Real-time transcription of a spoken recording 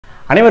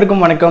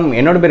அனைவருக்கும் வணக்கம்.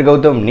 என்னோட பேர்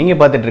கௌதம். நீங்க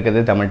பார்த்துட்டு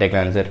இருக்கிறது தமிழ்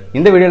TechLancer.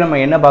 இந்த வீடியோ நம்ம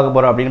என்ன பார்க்க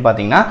போறோம் அப்படின்னு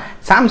பாத்தீங்கன்னா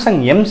Samsung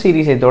M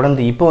சீரிஸை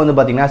தொடர்ந்து இப்போ வந்து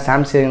பாத்தீங்கன்னா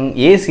Samsung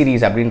A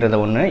சீரிஸ் அப்படிங்கறத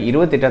ஒன்னு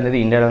 28ஆம் தேதி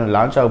இந்தியால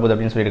லான்ச் ஆக போகுது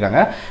அப்படின்னு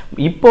சொல்லிருக்காங்க.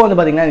 இப்போ வந்து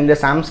பாத்தீங்கன்னா இந்த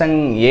Samsung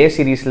A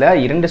சீரிஸ்ல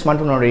இரண்டு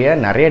ஸ்மார்ட்போனுடைய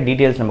நிறைய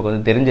டீடைல்ஸ் நமக்கு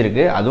வந்து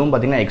தெரிஞ்சிருக்கு. அதுவும்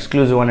பாத்தீங்கன்னா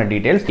எக்ஸ்க்ளூசிவான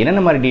டீடைல்ஸ்.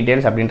 என்னென்ன மாதிரி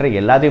டீடைல்ஸ் அப்படிங்கற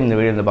எல்லாத்தையும் இந்த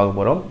வீடியோல பார்க்க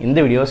போறோம். இந்த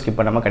வீடியோ ஸ்கிப்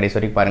பண்ணாம கடைசி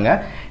வரைக்கும் பாருங்க.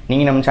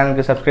 நீங்க நம்ம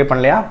சேனலுக்கு சப்ஸ்கிரைப்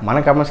பண்ணலையா?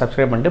 மறக்காம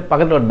சப்ஸ்கிரைப் பண்ணிட்டு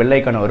பக்கத்துல ஒரு பெல்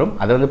ஐகான் வரும்.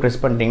 அதை வந்து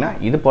பிரஸ் பண்ணிட்டீங்கன்னா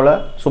இது போல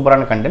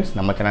சூப்பரான கண்டென்ட்ஸ்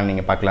நம்ம சேனல்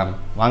நீங்க பார்க்கலாம்.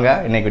 வாங்க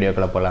இன்னைக்கு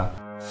வீடியோக்குள்ள போலாம்.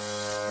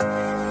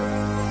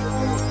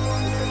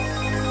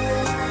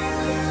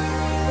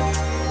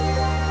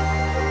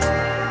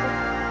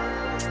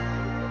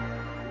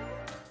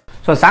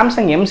 ஸோ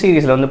Samsung M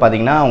சீரிஸில் வந்து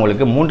பார்த்தீங்கன்னா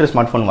உங்களுக்கு 3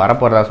 ஸ்மார்ட் ஃபோன்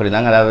வரப்போகிறதா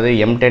சொல்லியிருந்தாங்க. அதாவது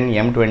M10,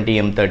 M20,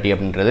 M30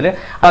 அப்படின்றது.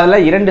 அதில்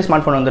 2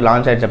 ஸ்மார்ட் ஃபோன் வந்து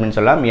லான்ச் ஆயிடுச்சு அப்படின்னு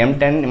சொல்லலாம்.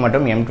 M10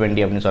 மற்றும்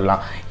M20 அப்படின்னு சொல்லலாம்.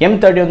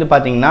 M30 வந்து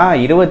பார்த்தீங்கன்னா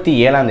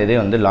 27ஆம் தேதி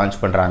வந்து லான்ச்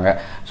பண்ணுறாங்க.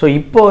 ஸோ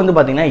இப்போ வந்து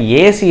பார்த்தீங்கன்னா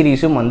A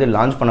சீரிஸும் வந்து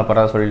லான்ச் பண்ண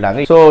போகிறதா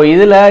சொல்லிட்டாங்க. ஸோ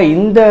இதில்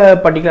இந்த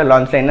பர்டிகுலர்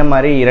லான்ச்சில் என்ன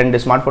மாதிரி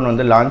 2 ஸ்மார்ட் ஃபோன்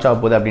வந்து லான்ச் ஆக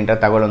போகுது அப்படின்ற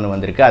தகவல் வந்து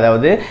வந்திருக்கு.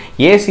 அதாவது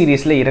A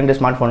சீரிஸில் 2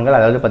 ஸ்மார்ட் ஃபோன்கள்,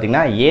 அதாவது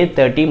பார்த்தீங்கன்னா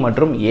A30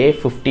 மற்றும்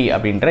A50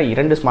 அப்படின்ற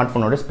 2 ஸ்மார்ட்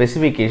ஃபோனோட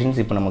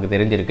ஸ்பெசிஃபிகேஷன்ஸ் இப்போ நமக்கு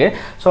தெரிஞ்சிருக்கு.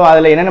 ஸோ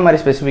அதில் என்னென்ன மாதிரி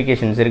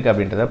ஸ்பெசிஃபிகேஷன்ஸ் இருக்குது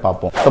அப்படின்றத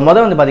பார்ப்போம். ஸோ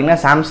முதல் வந்து பார்த்தீங்கன்னா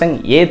Samsung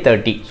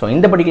A30. ஸோ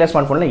இந்த பர்டிகுலர்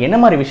ஸ்மார்ட் ஃபோனில் என்ன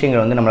மாதிரி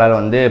விஷயங்கள் வந்து நம்மளால்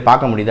வந்து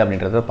பார்க்க முடியுது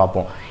அப்படின்றத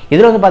பார்ப்போம்.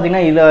 இதில் வந்து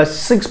பார்த்தீங்கன்னா இதில்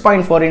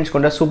 6.4 இன்ச்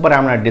கொண்ட சூப்பர்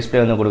AMOLED டிஸ்பிளே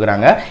வந்து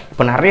கொடுக்குறாங்க.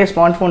 இப்போ நிறைய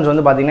ஸ்மார்ட் ஃபோன்ஸ்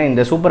வந்து பார்த்தீங்கன்னா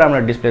இந்த சூப்பர்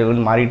AMOLED டிஸ்பிளே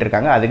வந்து மாறிட்டு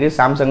இருக்காங்க. அதுக்கு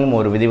சாம்சங்கும்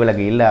ஒரு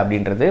விதிவிலக்கு இல்லை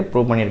அப்படின்றது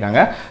ப்ரூவ் பண்ணியிருக்காங்க.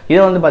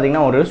 இதை வந்து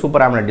பார்த்தீங்கன்னா ஒரு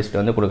சூப்பர் AMOLED டிஸ்பிளே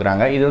வந்து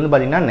கொடுக்குறாங்க. இது வந்து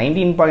பார்த்தீங்கன்னா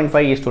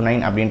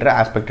 19.5:9 அப்படின்ற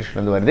ஆஸ்பெக்ட் ரேஷியோ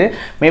வந்து வருது.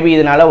 மேபி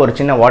இதனால ஒரு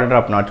சின்ன வாட்டர்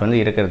ட்ராப் நாட்ச் வந்து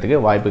இருக்கிறதுக்கு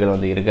வாய்ப்புகள்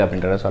வந்து இருக்குது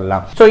அப்படின்றத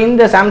சொல்லலாம். ஸோ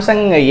இந்த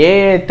சாம்சங்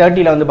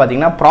A30 வந்து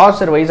பார்த்தீங்கன்னா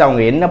ப்ராசர் வைஸ்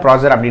அவங்க என்ன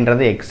ப்ராசர்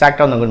அப்படின்றது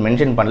எக்ஸாக்டாக வந்து உங்களுக்கு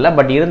மென்ஷன் பண்ணல.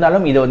 பட்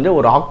இருந்தாலும் இது வந்து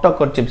ஒரு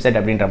ஆக்டா-கோர் சிப்செட்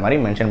அப்படின்ற மாதிரி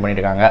மென்ஷன்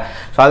பண்ணியிருக்காங்க.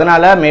 ஸோ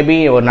அதனால மேபி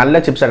ஒரு நல்ல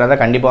சிப்செட்டாக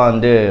தான் கண்டிப்பாக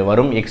வந்து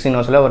வரும்.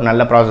 எக்ஸினோஸில் ஒரு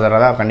நல்ல ப்ராசஸராக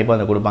தான் கண்டிப்பாக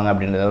வந்து கொடுப்பாங்க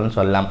அப்படின்றத வந்து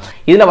சொல்லலாம்.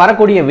 இதில்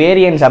வரக்கூடிய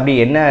வேரியன்ஸ் அப்படி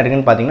என்ன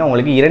இருக்குன்னு பார்த்தீங்கன்னா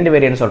உங்களுக்கு 2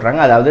 வேரியன்ஸ்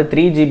சொல்கிறாங்க. அதாவது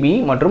 3GB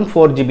மற்றும்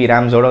 4GB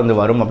ரேம்ஸோட வந்து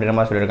வரும் அப்படின்ற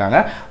மாதிரி சொல்லியிருக்காங்க.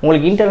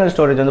 உங்களுக்கு இன்டர்னல்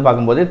ஸ்டோரேஜ் வந்து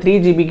பார்க்கும்போது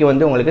 3GBக்கு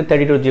வந்து உங்களுக்கு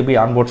 32GB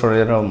ஆன்போர்ட்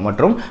ஸ்டோரேஜ்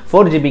மற்றும்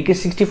 4GBக்கு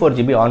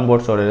 64GB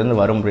ஆன்போர்ட் ஸ்டோரேஜ் வந்து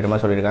வரும் அப்படின்ற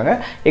மாதிரி சொல்லியிருக்காங்க.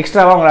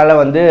 எக்ஸ்ட்ராவாக உங்களால்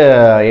வந்து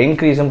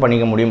இன்க்ரீஸும்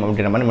பண்ணிக்க முடியும்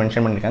அப்படின்ற மாதிரி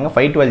மென்ஷன் பண்ணியிருக்காங்க.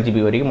 512GB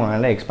வரைக்கும்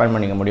உங்களால் எக்ஸ்பேண்ட்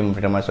பண்ணிக்க முடியும்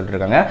அப்படின்ற மாதிரி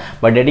சொல்லியிருக்காங்க.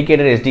 பட்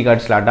டெடிகேட்டட் SD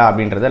கார்டு ஸ்லாட்டா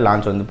அப்படின்றத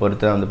லான்ச் வந்து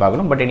பொறுத்து வந்து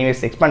பார்க்கணும். பட்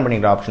எனிவேஸ் எக்ஸ்பேண்ட்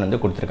பண்ணிக்கிற ஆப்ஷன் வந்து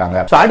கொடுத்துருக்காங்க.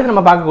 ஸோ அடுத்து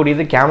நம்ம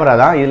பார்க்கக்கூடியது கேமரா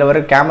தான். இதில் வர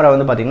கேமரா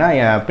வந்து பார்த்தீங்கன்னா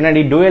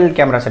பின்னாடி டூயல்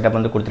கேமரா செட்டப்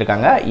வந்து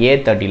கொடுத்துருக்காங்க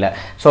A30ல.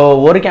 ஸோ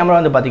ஒரு கேமரா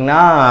வந்து பார்த்தீங்கன்னா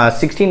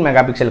 16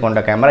 மெகா பிக்சல்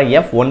கொண்ட கேமரா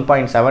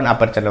f1.7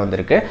 அப்பர்ச்சரில் வந்து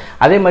இருக்கு.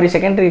 அதே மாதிரி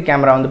செகண்டரி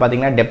கேமரா வந்து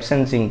பார்த்தீங்கன்னா டெப்த்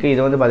சென்சிங்க்கு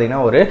இது வந்து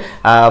பார்த்தீங்கன்னா ஒரு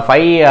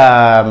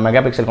 5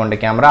 மெகா பிக்சல் கொண்ட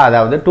கேமரா,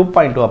 அதாவது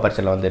 2.2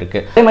 அப்பர்ச்சரில் வந்து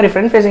இருக்கு. அதே மாதிரி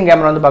ஃப்ரண்ட் ஃபேசிங்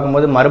கேமரா வந்து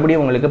பார்க்கும்போது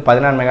மறுபடியும் உங்களுக்கு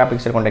 14 மெகா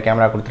பிக்சல் கொண்ட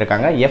கேமரா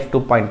கொடுத்துருக்காங்க.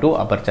 f2.2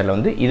 அப்பர்ச்சரில்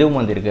வந்து இதுவும்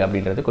வந்து இருக்கு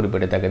அப்படின்றது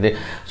குறிப்பிடத்தக்கது.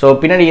 ஸோ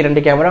பின்னாடி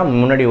 2 கேமரா,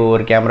 முன்னாடி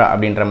ஒவ்வொரு கேமரா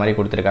அப்படின்ற மாதிரி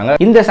கொடுத்துருக்காங்க.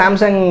 இந்த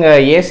சாம்சங்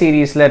A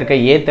சீரிஸில் இருக்க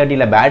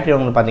A30ல பேட்டரி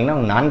வந்து பார்த்தீங்கன்னா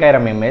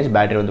 4000 mAh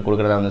பேட்டரி வந்து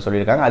கொடுக்குறதா வந்து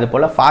சொல்லியிருக்காங்க. அது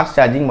போல ஃபாஸ்ட்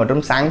சார்ஜிங்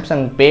மற்றும்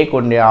சாம்சங் பே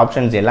கொண்ட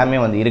ஆப்ஷன்ஸ் எல்லாமே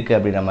வந்து இருக்கு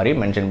அப்படின்ற மாதிரி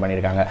மென்ஷன்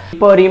பண்ணியிருக்காங்க.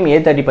 இப்போ வரையும்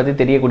A30 பற்றி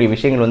தெரியக்கூடிய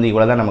விஷயங்கள் வந்து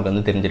இவ்வளோ தான் நமக்கு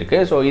வந்து தெரிஞ்சிருக்கு.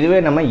 ஸோ இதுவே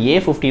நம்ம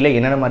A50ல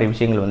என்னென்ன மாதிரி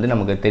விஷயங்கள் வந்து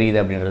நமக்கு தெரியுது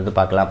அப்படின்றது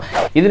பார்க்கலாம்.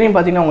 இதுலையும்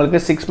பார்த்தீங்கன்னா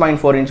உங்களுக்கு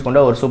 6.4 இன்ச்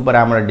கொண்ட ஒரு சூப்பர்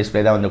AMOLED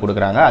டிஸ்பிளே தான் வந்து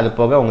கொடுக்குறாங்க. அது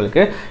போக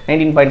உங்களுக்கு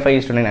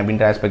 19.5:9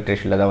 அப்படின்ற ஆஸ்பெக்ட்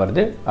ரேஷியோல தான்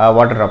வருது.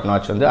 வாட்டர் ட்ராப்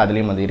நாட்ச் வந்து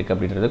அதுலேயும் வந்து இருக்கு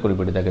அப்படின்றது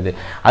குறிப்பிடத்தக்கது.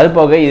 அது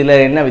போக இதில்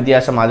என்ன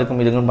வித்தியாசம் அதுக்கும்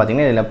இதுக்கும்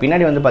பார்த்தீங்கன்னா இதில்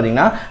பின்னாடி வந்து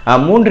பார்த்தீங்கன்னா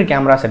 3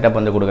 கேமரா செட்டப்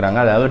வந்து கொடுக்குறாங்க.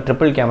 அதாவது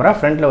ட்ரிபிள் கேமரா,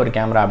 ஃப்ரண்ட்ல ஒரு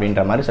கேமரா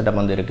அப்படின்ற மாதிரி செட்டப்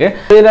வந்து இருக்கு.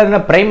 இதில்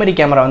பிரைமரி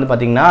கேமரா வந்து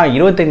பார்த்தீங்கன்னா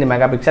 25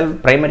 மெகா பிக்சல்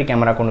பிரைமரி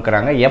கேமரா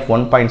கொடுக்குறாங்க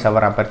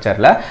f1.7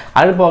 அப்பர்ச்சரில்.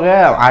 அது போக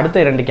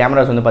அடுத்த 2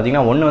 கேமராஸ் வந்து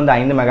பார்த்தீங்கன்னா ஒன்று வந்து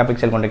 5 மெகா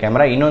பிக்சல் கொண்ட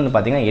கேமரா, இன்னொன்று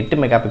பார்த்தீங்கன்னா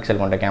 8 மெகா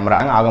பிக்சல் கொண்ட கேமரா.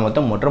 ஆக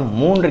மொத்தம்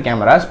 3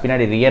 கேமராஸ்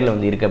பின்னாடி ரியரில்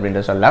வந்து இருக்கு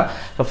அப்படின்ற சொல்லலாம்.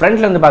 ஸோ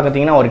ஃப்ரண்ட்ல வந்து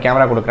பார்த்தீங்கன்னா ஒரு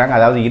கேமரா கொடுக்குறாங்க.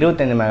 அதாவது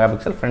 25 mega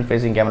pixel front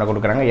facing camera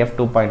கொடுக்குறாங்க.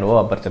 f2.0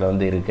 அப்பர்ச்சர்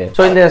வந்து இருக்கு.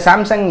 ஸோ இந்த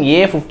சாம்சங்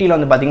A50ல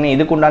வந்து பார்த்தீங்கன்னா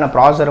இதுக்குண்டான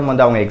ப்ராசரும்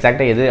வந்து அவங்க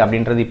எக்ஸாக்டா எது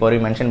அப்படின்றது இப்போ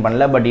வரைக்கும் மென்ஷன்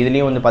பண்ணல. பட்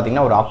இதுலேயும் வந்து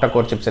பார்த்தீங்கன்னா ஒரு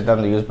ஆக்டா-கோர் சிப்செட் தான்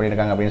வந்து யூஸ்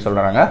பண்ணியிருக்காங்க அப்படின்னு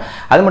சொல்றாங்க.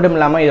 அது மட்டும்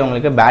இல்லாமல் இது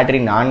உங்களுக்கு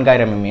பேட்டரி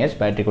 4000 mAh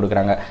பேட்டரி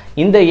கொடுக்குறாங்க.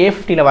 இந்த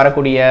A50ல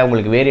வரக்கூடிய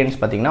உங்களுக்கு வேரியன்ட்ஸ்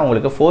பார்த்தீங்கன்னா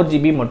உங்களுக்கு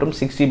 4GB மற்றும்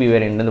 6GB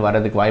வேரியன்ட் வந்து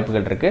வரதுக்கு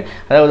வாய்ப்புகள் இருக்கு.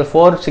 அதாவது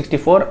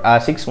 464,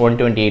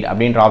 6/128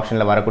 அப்படின்ற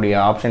ஆப்ஷனில் வரக்கூடிய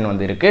ஆப்ஷன்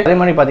வந்து இருக்கு. அதே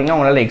மாதிரி பார்த்தீங்கன்னா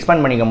உங்களால்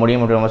எக்ஸ்பேண்ட் பண்ணிக்க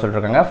முடியும் அப்படின்னு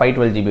சொல்றாங்க.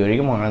 512GB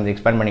வரைக்கும் உங்களால்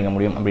எக்ஸ்பேண்ட் பண்ணிக்க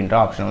முடியும் அப்படின்ற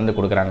ஆப்ஷன் வந்து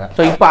கொடுக்குறாங்க.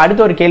 ஸோ இப்போ அடுத்த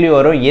ஒரு கேள்வி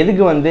வரும்,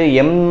 எதுக்கு வந்து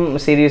M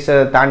சீரிஸை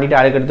தாண்டிட்டு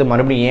அடுத்தடுத்து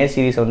மறுபடியும் A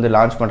சீரிஸ் வந்து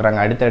லான்ச் பண்ணுறாங்க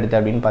அடுத்தடுத்து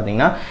அப்படின்னு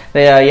பார்த்தீங்கன்னா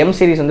M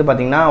சீரிஸ் வந்து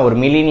பார்த்தீங்கன்னா ஒரு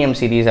மில்லினியம்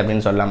சீரிஸ்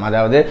அப்படின்னு சொல்லலாம்.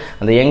 அதாவது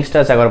அந்த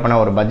யங்ஸ்டர்ஸ் கவர் பண்ண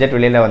ஒரு பட்ஜெட்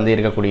விலையில் வந்து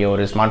இருக்கக்கூடிய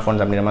ஒரு ஸ்மார்ட்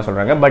ஃபோன்ஸ் அப்படின்ற மாதிரி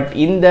சொல்கிறாங்க. பட்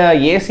இந்த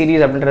A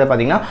சீரிஸ் அப்படின்றது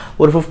பார்த்தீங்கன்னா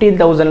ஒரு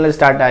 15,000ல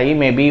ஸ்டார்ட் ஆகி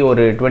மேபி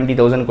ஒரு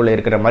 20,000க்குள்ளே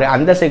இருக்கிற மாதிரி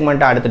அந்த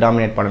செக்மெண்ட்டை அடுத்து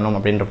டாமினேட் பண்ணணும்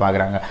அப்படின்ட்டு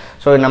பார்க்குறாங்க.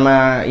 ஸோ நம்ம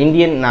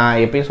இந்தியன், நான்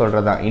எப்பயும்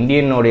சொல்கிறது தான்,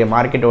 இந்தியனுடைய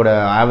மார்க்கெட்டோட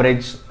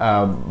ஆவரேஜ்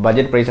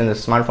பட்ஜெட் ப்ரைஸ் இந்த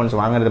ஸ்மார்ட் ஃபோன்ஸ்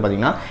வாங்குறது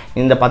பார்த்தீங்கன்னா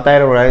இந்த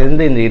 10,000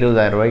 இந்த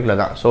 20,000 15,000 ரூபாய்க்குள்ள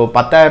தான். ஸோ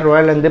 10,000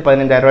 ரூபாயிலேருந்து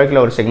 15,000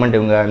 ரூபாய்க்குள்ள ஒரு செக்மெண்ட்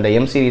இவங்க அந்த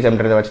எம்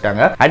சீரிஸ்ன்றதை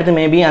வச்சுட்டாங்க. அடுத்து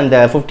மேபி அந்த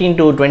 15,000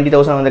 to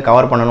 20,000 வந்து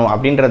கவர் பண்ணணும்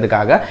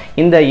அப்படின்றதுக்காக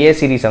இந்த ஏ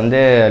சீரிஸ் வந்து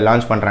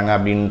லான்ச் பண்ணுறாங்க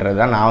அப்படின்றது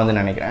தான் நான் வந்து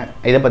நினைக்கிறேன்.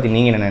 இதை பற்றி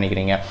நீங்கள் என்ன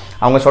நினைக்கிறீங்க?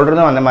 அவங்க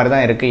சொல்கிறதும் அந்த மாதிரி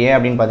தான் இருக்குது. ஏன்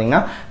அப்படின்னு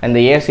பார்த்தீங்கன்னா இந்த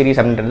ஏ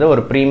சீரிஸ் அப்படின்றது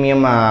ஒரு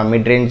ப்ரீமியம்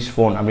மிட் ரேஞ்ச்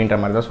ஃபோன் அப்படின்ற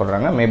மாதிரி தான்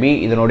சொல்கிறாங்க. மேபி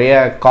இதனுடைய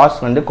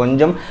காஸ்ட் வந்து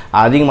கொஞ்சம்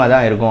அதிகமாக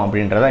தான் இருக்கும்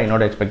அப்படின்றத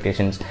என்னோட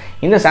எக்ஸ்பெக்டேஷன்ஸ்.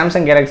 இந்த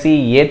சாம்சங் கேலக்ஸி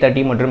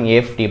A30 மற்றும்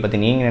A50 பற்றி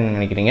நீங்கள் என்ன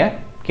நினைக்கிறீங்க?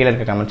 கீழே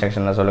இருக்க கமெண்ட்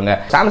செக்ஷனில் சொல்லுங்கள்.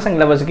 சாம்சங்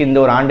லவர்ஸுக்கு இந்த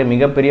ஒரு ஆண்டு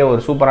மிகப்பெரிய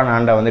ஒரு சூப்பரான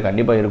ஆண்டை வந்து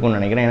கண்டிப்பாக இருக்கும்னு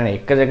நினைக்கிறேன். ஏன்னா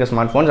எக்கச்சக்க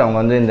ஸ்மார்ட் ஃபோன்ஸ் அவங்க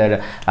வந்து இந்த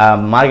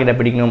மார்க்கெட்டை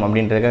பிடிக்கணும்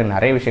அப்படின்றதுக்காக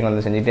நிறைய விஷயங்கள்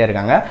வந்து செஞ்சுட்டே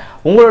இருக்காங்க.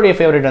 உங்களுடைய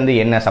ஃபேவரட் வந்து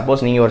என்ன?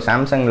 சப்போஸ் நீங்கள் ஒரு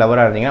சாம்சங்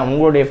லவராக இருந்தீங்கன்னா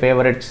உங்களுடைய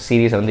ஃபேவரட்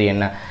சீரிஸ் வந்து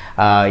என்ன?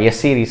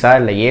 எஸ் சீரிஸா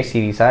இல்லை ஏ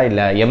சீரிஸா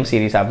இல்லை எம்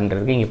சீரிஸா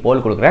அப்படின்றதுக்கு இங்கே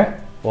போல் கொடுக்குறேன்,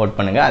 ஓட்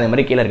பண்ணுங்கள். அதே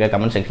மாதிரி கீழே இருக்க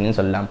கமெண்ட் செக்ஷனையும்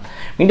சொல்லலாம்.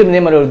 மீண்டும்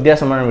இதே மாதிரி ஒரு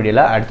வித்தியாசமான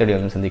வீடியோவில் அடுத்த வீடியோ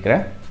வந்து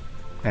சந்திக்கிறேன்.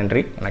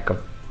 நன்றி,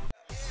 வணக்கம்.